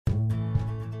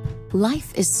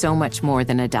Life is so much more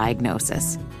than a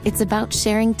diagnosis. It's about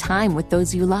sharing time with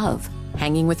those you love,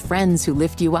 hanging with friends who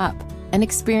lift you up, and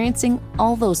experiencing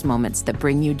all those moments that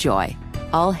bring you joy.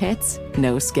 All hits,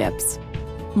 no skips.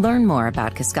 Learn more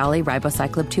about Kisqali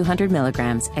Ribociclib 200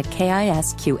 milligrams at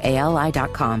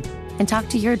KISQALI.com and talk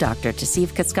to your doctor to see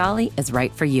if Kisqali is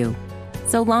right for you.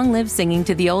 So long live singing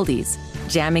to the oldies,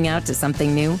 jamming out to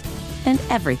something new, and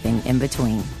everything in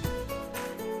between.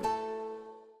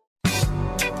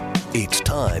 It's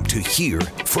time to hear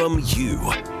from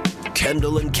you.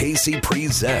 Kendall and Casey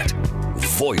present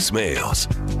Voicemails.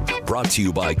 Brought to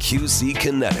you by QC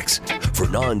Kinetics for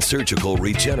non-surgical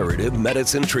regenerative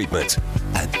medicine treatments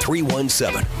at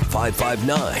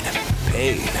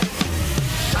 317-559-PAIN.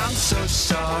 I'm so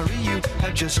sorry you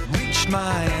have just reached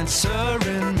my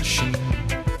answering machine.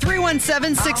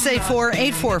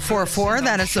 317-684-8444.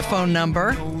 That is the phone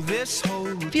number.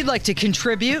 If you'd like to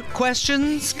contribute,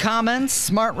 questions, comments,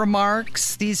 smart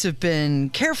remarks, these have been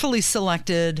carefully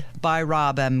selected by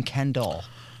Rob M. Kendall.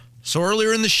 So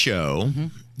earlier in the show,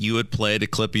 you had played a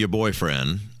clip of your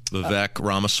boyfriend, Vivek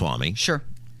Ramaswamy. Sure.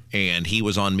 And he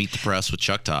was on Meet the Press with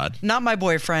Chuck Todd. Not my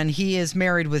boyfriend. He is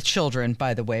married with children,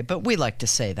 by the way, but we like to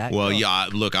say that. Well, yeah,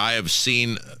 look, I have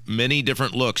seen many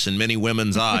different looks in many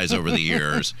women's eyes over the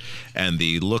years, and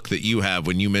the look that you have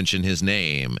when you mention his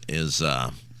name is...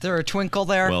 there a twinkle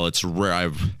there? Well, it's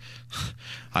rare.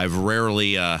 I've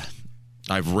rarely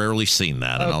seen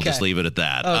that, and I'll just leave it at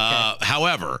that. Okay.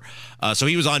 However, so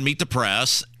he was on Meet the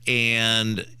Press,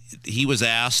 and he was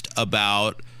asked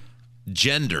about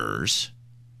genders,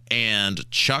 and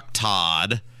Chuck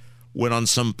Todd went on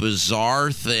some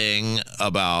bizarre thing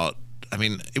about, I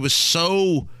mean, it was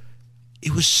so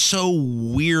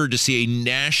weird to see a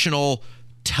national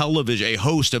television, a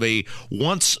host of a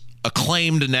once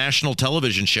acclaimed national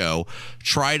television show,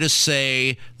 try to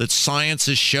say that science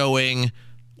is showing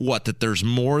that there's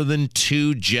more than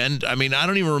two gender. I mean, I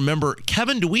don't even remember.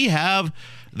 Kevin, do we have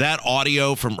that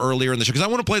audio from earlier in the show? Because I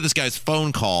want to play this guy's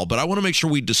phone call, but I want to make sure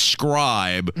we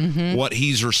describe what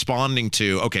he's responding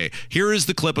to. Okay, here is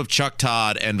the clip of Chuck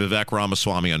Todd and Vivek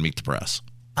Ramaswamy on Meet the Press.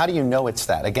 How do you know it's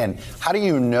that? Again, how do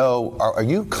you know, are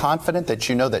you confident that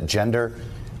you know that gender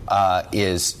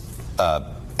is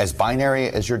as binary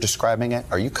as you're describing it?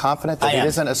 Are you confident that it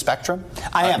isn't a spectrum?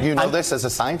 I am. You know this as a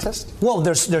scientist? Well,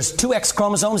 there's two X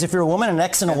chromosomes if you're a woman, an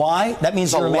X and a Y. That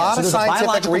means you're a man. There's a lot of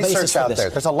scientific research out there.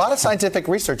 This. There's a lot of scientific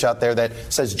research out there that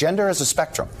says gender is a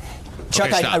spectrum.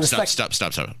 Chuck, okay, stop.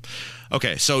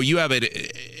 Okay, so you have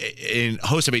a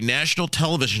host of a national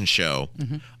television show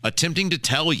attempting to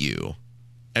tell you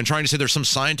and trying to say there's some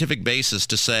scientific basis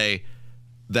to say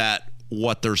that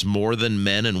there's more than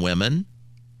men and women?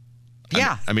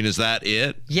 Yeah. I mean, is that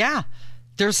it? Yeah.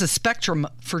 There's a spectrum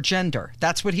for gender.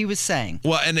 That's what he was saying.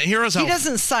 Well, and here's how... He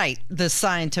doesn't cite the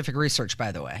scientific research,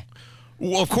 by the way.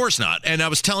 Well, of course not. And I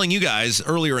was telling you guys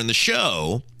earlier in the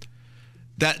show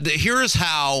that here is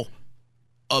how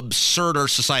absurd our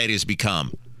society has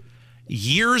become.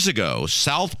 Years ago,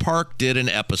 South Park did an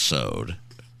episode,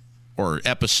 or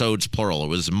episodes plural, it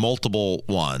was multiple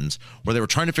ones, where they were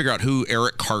trying to figure out who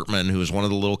Eric Cartman, who was one of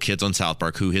the little kids on South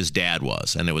Park, who his dad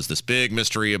was. And it was this big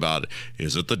mystery about,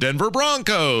 is it the Denver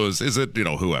Broncos? Is it,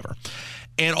 whoever?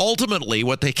 And ultimately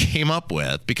what they came up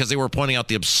with, because they were pointing out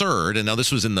the absurd, and now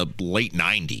this was in the late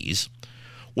 90s,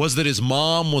 was that his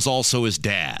mom was also his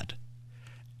dad.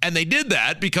 And they did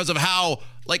that because of how,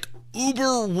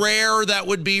 uber rare that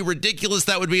would be, ridiculous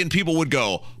that would be, and people would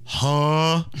go,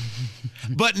 huh?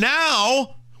 But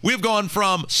now we've gone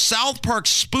from South Park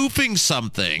spoofing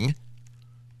something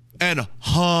and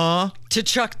to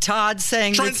Chuck Todd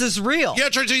saying this is real. Yeah,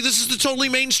 trying to say this is totally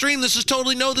mainstream. This is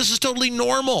totally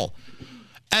normal.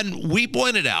 And we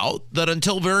pointed out that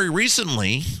until very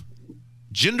recently,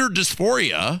 gender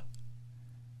dysphoria,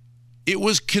 it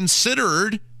was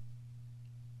considered,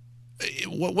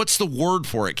 what's the word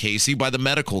for it, Casey, by the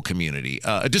medical community?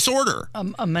 A disorder.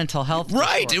 A mental health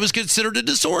Right. disorder. It was considered a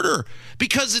disorder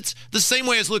because it's the same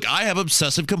way as, look, I have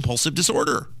obsessive compulsive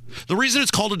disorder. The reason it's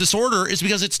called a disorder is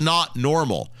because it's not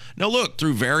normal. Now, look,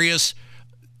 through various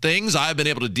things, I've been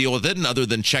able to deal with it, and other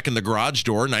than checking the garage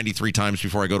door 93 times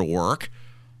before I go to work,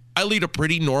 I lead a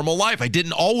pretty normal life. I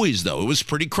didn't always, though. It was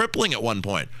pretty crippling at one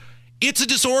point. It's a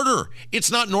disorder.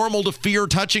 It's not normal to fear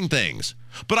touching things.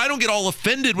 But I don't get all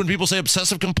offended when people say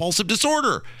obsessive compulsive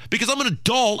disorder because I'm an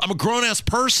adult, I'm a grown-ass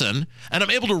person, and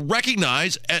I'm able to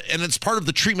recognize, and it's part of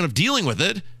the treatment of dealing with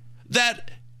it,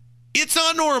 that it's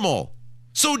not normal.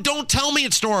 So don't tell me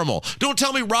it's normal. Don't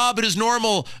tell me, Rob, it is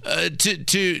normal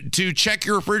to check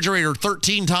your refrigerator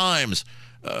 13 times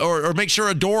or make sure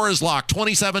a door is locked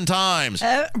 27 times.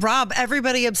 Rob,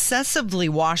 everybody obsessively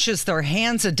washes their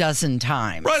hands a dozen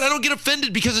times. Right, I don't get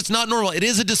offended because it's not normal. It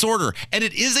is a disorder, and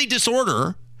it is a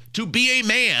disorder to be a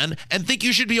man and think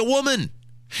you should be a woman.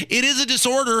 It is a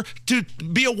disorder to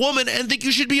be a woman and think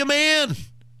you should be a man.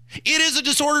 It is a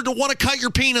disorder to want to cut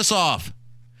your penis off.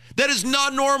 That is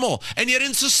not normal. And yet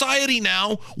in society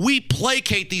now, we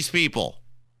placate these people.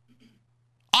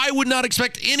 I would not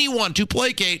expect anyone to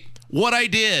placate what I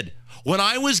did. When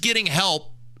I was getting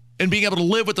help and being able to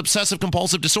live with obsessive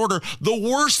compulsive disorder, the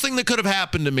worst thing that could have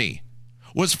happened to me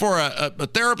was for a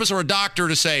therapist or a doctor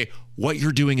to say, what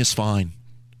you're doing is fine.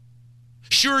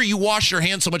 Sure, you wash your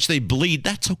hands so much they bleed.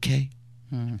 That's okay.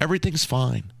 Everything's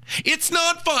fine. It's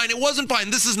not fine. It wasn't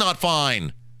fine. This is not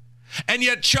fine. And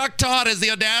yet Chuck Todd has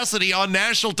the audacity on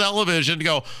national television to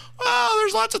go, well,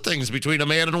 there's lots of things between a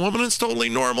man and a woman. It's totally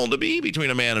normal to be between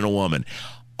a man and a woman.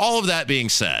 All of that being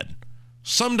said,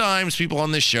 sometimes people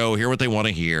on this show hear what they want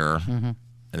to hear, and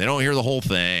they don't hear the whole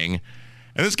thing.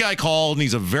 And this guy called, and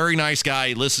he's a very nice guy.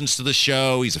 He listens to the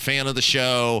show. He's a fan of the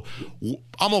show.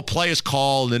 I'm going to play his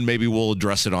call, and then maybe we'll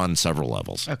address it on several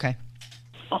levels. Okay.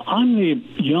 I'm the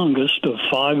youngest of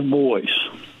 5 boys.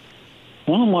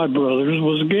 One of my brothers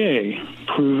was gay,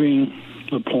 proving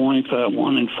the point that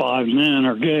 1 in 5 men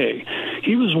are gay.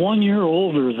 He was 1 year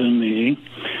older than me,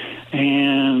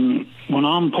 and when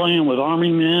I'm playing with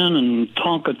Army men and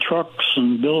Tonka trucks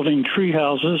and building tree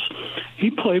houses,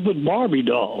 he played with Barbie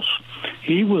dolls.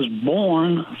 He was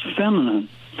born feminine.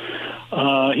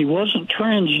 He wasn't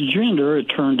transgender, it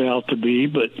turned out to be,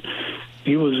 but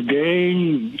he was gay,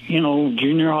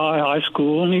 junior high, high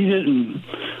school, and he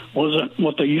wasn't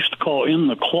what they used to call in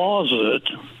the closet,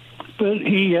 but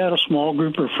he had a small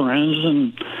group of friends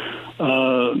and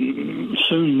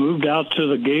soon moved out to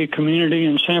the gay community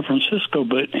in San Francisco.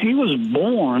 But he was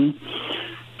born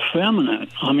feminine,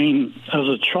 as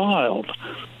a child.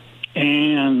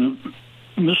 And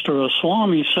Mr.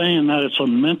 Aslami saying that it's a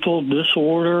mental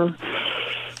disorder.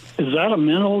 Is that a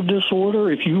mental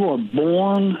disorder if you are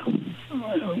born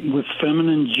with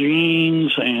feminine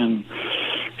genes? And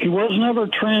he was never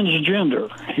transgender.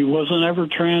 He wasn't ever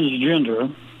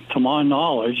transgender, to my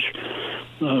knowledge,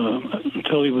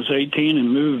 until he was 18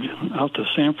 and moved out to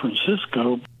San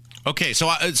Francisco. Okay, so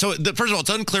first of all, it's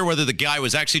unclear whether the guy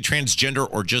was actually transgender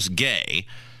or just gay.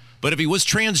 But if he was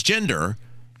transgender,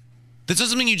 this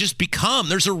doesn't mean you just become.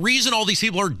 There's a reason all these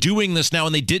people are doing this now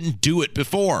and they didn't do it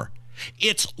before.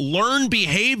 It's learned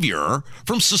behavior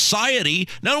from society,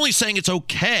 not only saying it's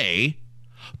okay,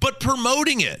 but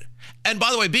promoting it. And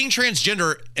by the way, being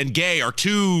transgender and gay are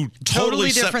two totally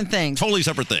different things. Totally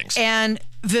separate things. And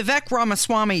Vivek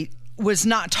Ramaswamy was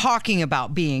not talking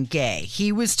about being gay.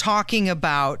 He was talking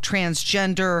about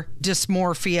transgender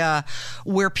dysmorphia,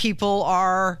 where people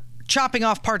are chopping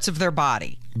off parts of their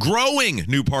body. Growing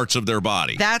new parts of their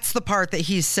body. That's the part that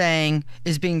he's saying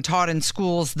is being taught in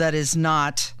schools that is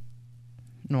not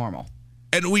normal.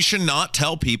 And we should not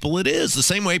tell people it is. The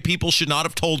same way people should not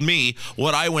have told me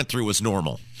what I went through was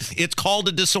normal. It's called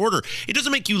a disorder. It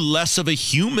doesn't make you less of a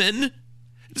human.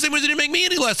 The same way it didn't make me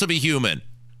any less of a human.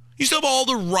 You still have all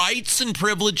the rights and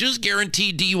privileges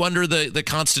guaranteed to you under the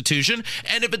Constitution.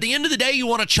 And if at the end of the day you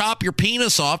want to chop your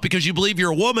penis off because you believe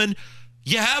you're a woman,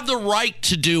 you have the right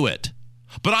to do it.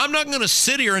 But I'm not going to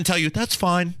sit here and tell you, that's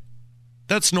fine.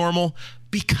 That's normal.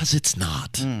 Because it's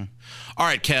not. All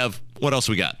right, Kev, what else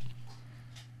we got?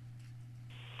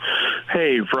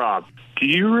 Hey, Rob, do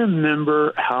you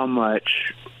remember how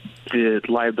much the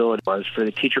liability was for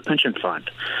the teacher pension fund?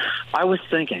 I was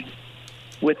thinking,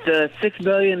 with the $6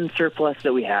 billion surplus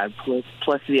that we had,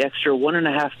 plus the extra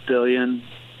 $1.5 billion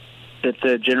that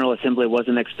the General Assembly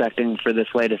wasn't expecting for this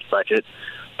latest budget,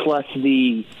 plus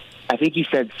the, I think you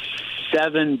said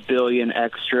 $7 billion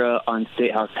extra on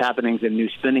State House happenings and new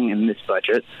spending in this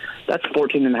budget, that's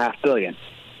 $14.5 billion.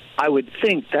 I would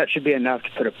think that should be enough to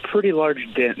put a pretty large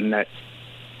dent in that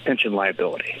pension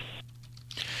liability.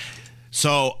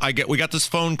 So we got this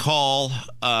phone call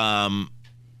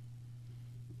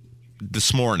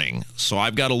this morning, so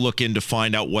I've got to look in to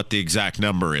find out what the exact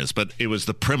number is, but it was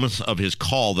the premise of his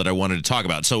call that I wanted to talk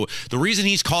about. So the reason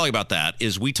he's calling about that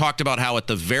is we talked about how at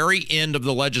the very end of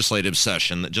the legislative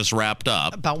session that just wrapped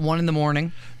up, about 1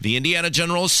 a.m, the Indiana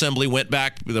General Assembly went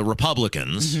back, the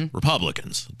Republicans,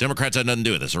 Democrats had nothing to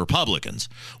do with this, the Republicans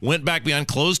went back behind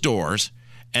closed doors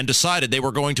and decided they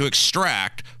were going to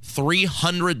extract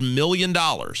 $300 million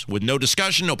with no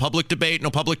discussion, no public debate, no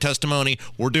public testimony.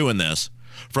 We're doing this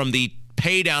from the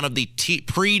pay down of the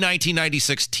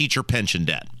pre-1996 teacher pension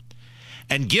debt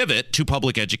and give it to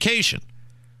public education.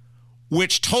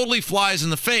 which totally flies in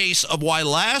the face of why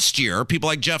last year people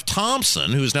like Jeff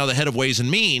Thompson, who is now the head of Ways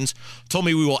and Means, told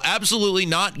me we will absolutely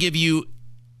not give you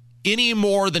any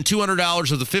more than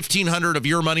 $200 of the $1,500 of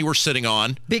your money we're sitting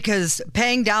on. Because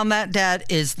paying down that debt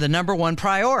is the number one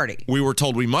priority. We were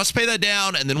told we must pay that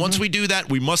down, and then once we do that,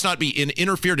 we must not be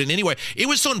interfered in any way. It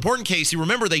was so important, Casey.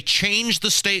 Remember, they changed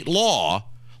the state law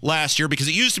last year because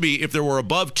it used to be if there were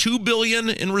above $2 billion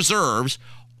in reserves,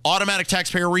 automatic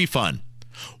taxpayer refund.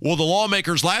 Well, the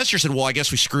lawmakers last year said, well, I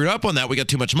guess we screwed up on that. We got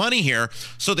too much money here.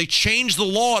 So they changed the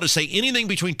law to say anything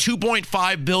between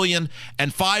 $2.5 billion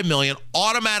and $5 million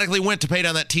automatically went to pay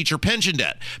down that teacher pension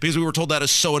debt because we were told that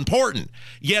is so important.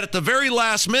 Yet at the very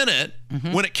last minute,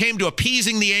 when it came to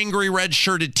appeasing the angry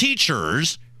red-shirted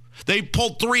teachers, they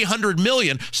pulled $300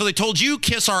 million. So they told you,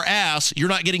 kiss our ass, you're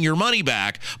not getting your money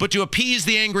back. But to appease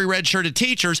the angry red-shirted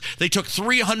teachers, they took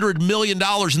 $300 million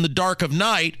in the dark of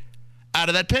night out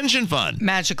of that pension fund.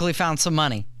 Magically found some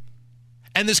money.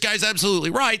 And this guy's absolutely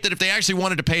right that if they actually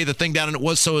wanted to pay the thing down and it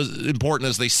was so important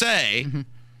as they say,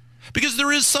 because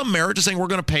there is some merit to saying we're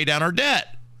going to pay down our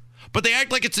debt. But they act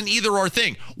like it's an either-or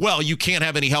thing. Well, you can't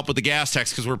have any help with the gas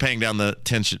tax because we're paying down the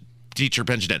teacher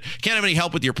pension debt. Can't have any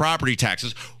help with your property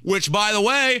taxes, which, by the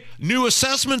way, new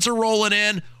assessments are rolling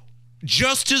in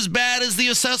just as bad as the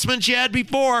assessments you had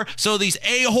before. So these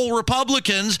a-hole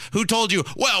Republicans who told you,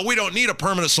 well, we don't need a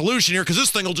permanent solution here because this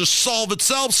thing will just solve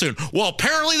itself soon. Well,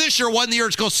 apparently this year wasn't the year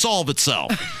it's going to solve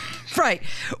itself. Right.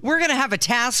 We're going to have a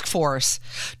task force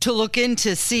to look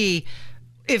into see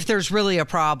if there's really a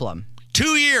problem.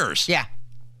 2 years. Yeah.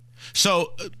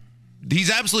 So he's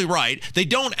absolutely right. They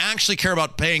don't actually care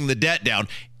about paying the debt down.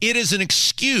 It is an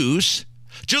excuse.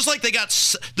 Just like they got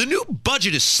the new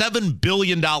budget is $7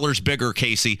 billion bigger,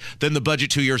 Casey, than the budget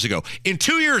 2 years ago. In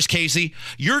 2 years, Casey,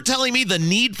 you're telling me the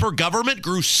need for government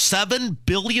grew $7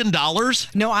 billion?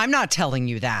 No, I'm not telling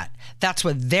you that. That's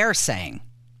what they're saying.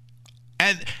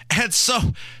 And so,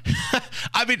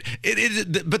 I mean,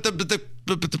 but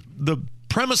the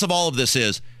premise of all of this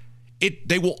is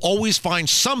they will always find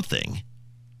something,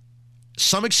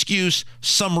 some excuse,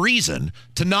 some reason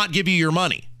to not give you your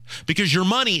money. Because your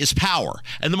money is power.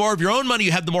 And the more of your own money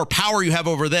you have, the more power you have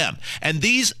over them. And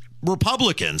these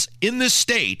Republicans in this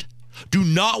state do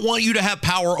not want you to have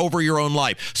power over your own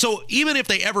life. So even if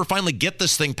they ever finally get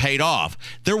this thing paid off,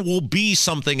 there will be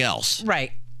something else.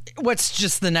 Right. What's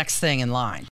just the next thing in line?